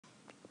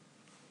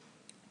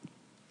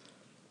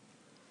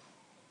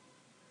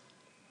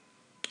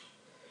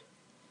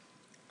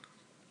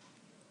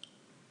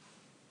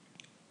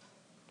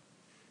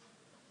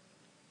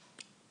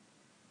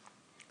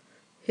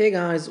Hey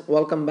guys,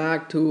 welcome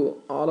back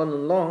to All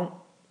on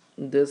Law.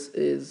 This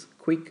is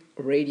quick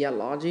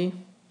radiology,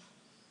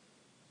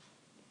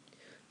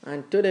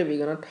 and today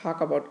we're gonna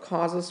talk about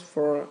causes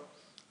for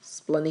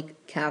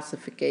splenic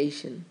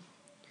calcification.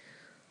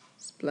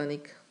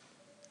 Splenic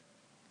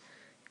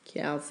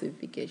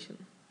calcification.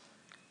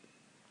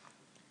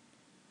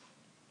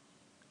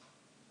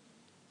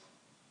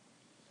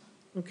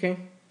 Okay.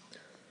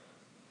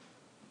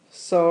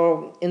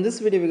 So in this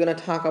video, we're gonna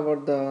talk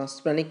about the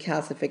splenic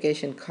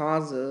calcification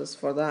causes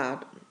for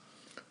that.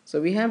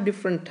 So we have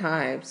different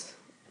types,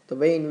 the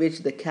way in which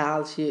the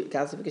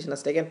calcification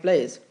has taken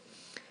place.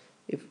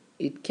 If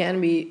it can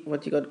be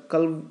what you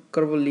call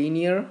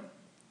curvilinear,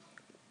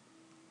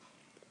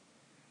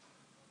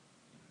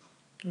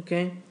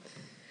 okay,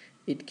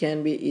 it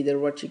can be either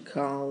what you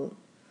call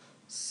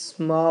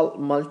small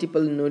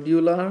multiple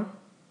nodular,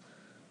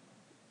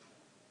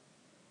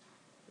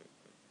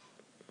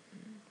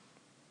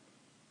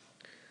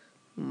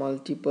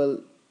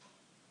 multiple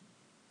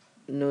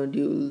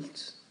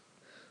nodules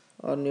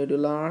or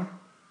nodular,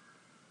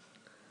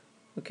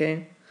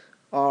 okay,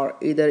 or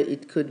either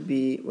it could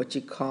be what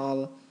you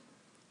call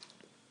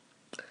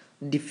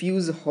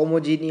diffuse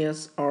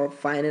homogeneous or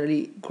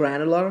finally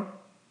granular.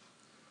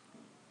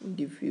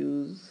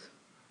 Diffuse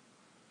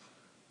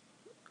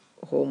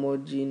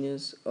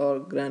homogeneous or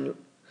granular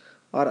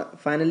or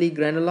finally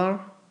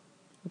granular,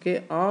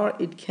 okay, or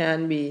it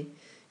can be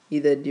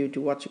either due to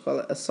what you call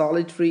a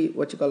solitary,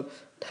 what you call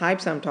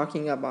types I'm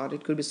talking about.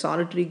 It could be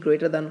solitary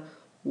greater than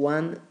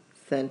 1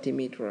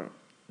 centimeter,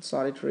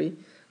 solitary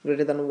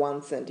greater than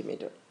 1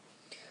 centimeter.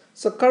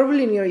 So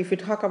curvilinear, if you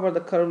talk about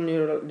the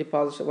curvilinear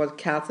deposition, was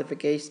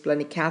calcification,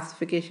 splenic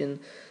calcification,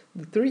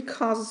 the three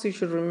causes you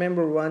should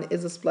remember. One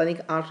is the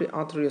splenic artery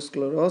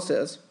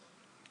atherosclerosis.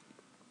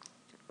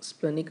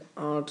 Splenic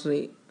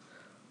artery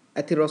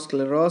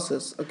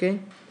atherosclerosis, okay.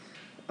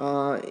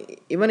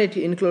 Even it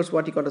includes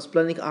what you call a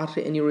splenic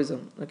artery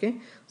aneurysm, okay.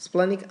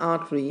 Splenic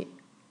artery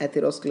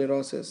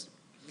atherosclerosis,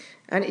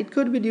 and it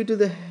could be due to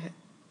the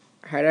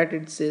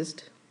hydatid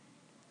cyst,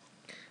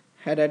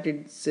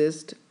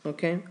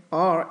 okay,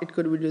 or it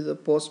could be due to the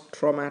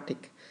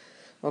post-traumatic,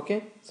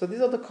 okay. So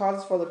these are the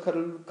causes for the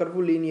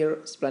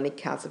curvilinear splenic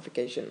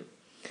calcification.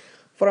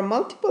 For a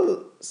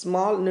multiple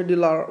small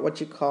nodular, what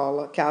you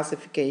call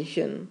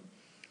calcification,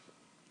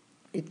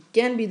 it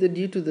can be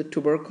due to the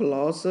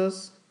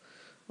tuberculosis,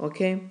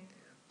 okay,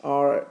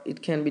 or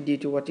it can be due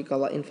to what you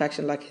call an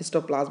infection like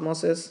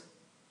histoplasmosis,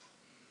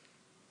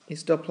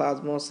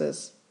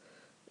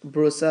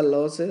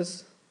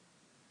 brucellosis,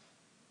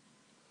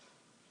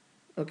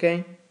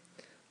 okay,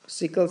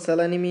 sickle cell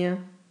anemia,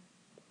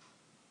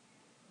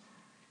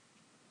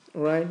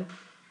 right,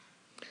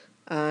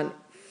 and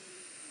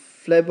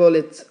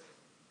phlebolytics,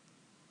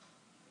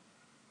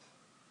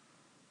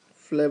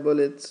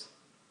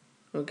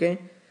 okay,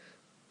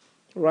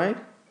 right.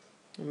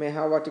 You may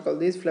have what you call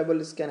these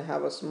phlebolytics can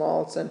have a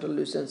small central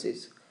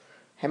lucencies,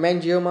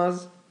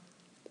 hemangiomas,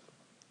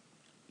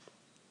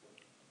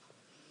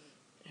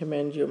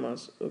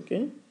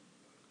 okay.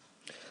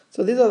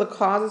 So these are the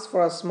causes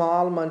for a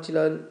small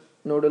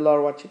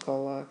nodular what you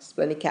call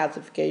splenic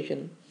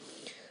calcification.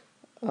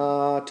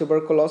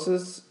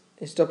 Tuberculosis,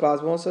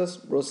 histoplasmosis,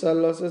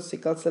 brucellosis,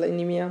 sickle cell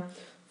anemia,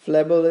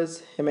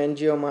 phlebolytics,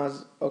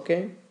 hemangiomas,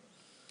 okay.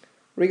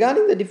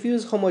 Regarding the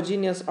diffuse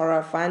homogeneous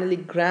or finally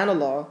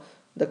granular,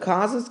 the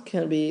causes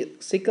can be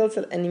sickle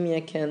cell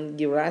anemia can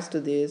give rise to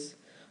this,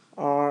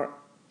 or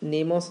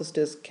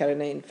pneumocystis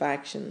carinii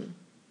infection.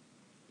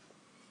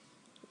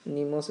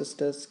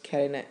 Pneumocystis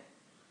carinii.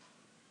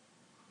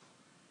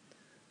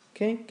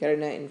 Okay,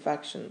 carinii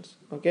infections.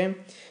 Okay,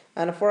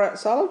 and for a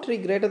solitary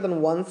greater than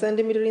 1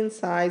 centimeter in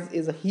size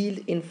is a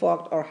healed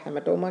infarct or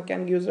hematoma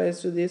can give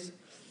rise to this.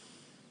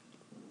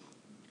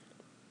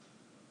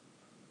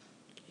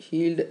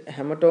 Healed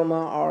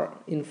hematoma or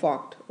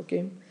infarct,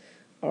 okay,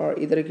 or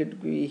either it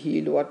could be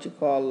healed what you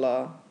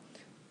call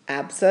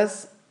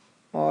abscess,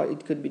 or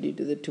it could be due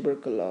to the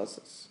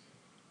tuberculosis.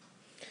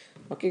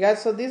 Okay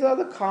guys, so these are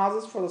the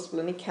causes for the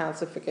splenic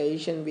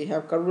calcification. We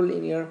have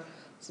curvilinear,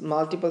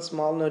 multiple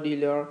small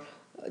nodular,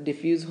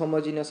 diffuse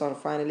homogeneous or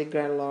finally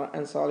granular,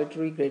 and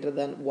solitary greater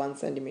than 1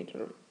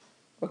 centimeter.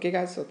 Okay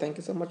guys, so thank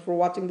you so much for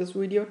watching this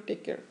video.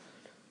 Take care.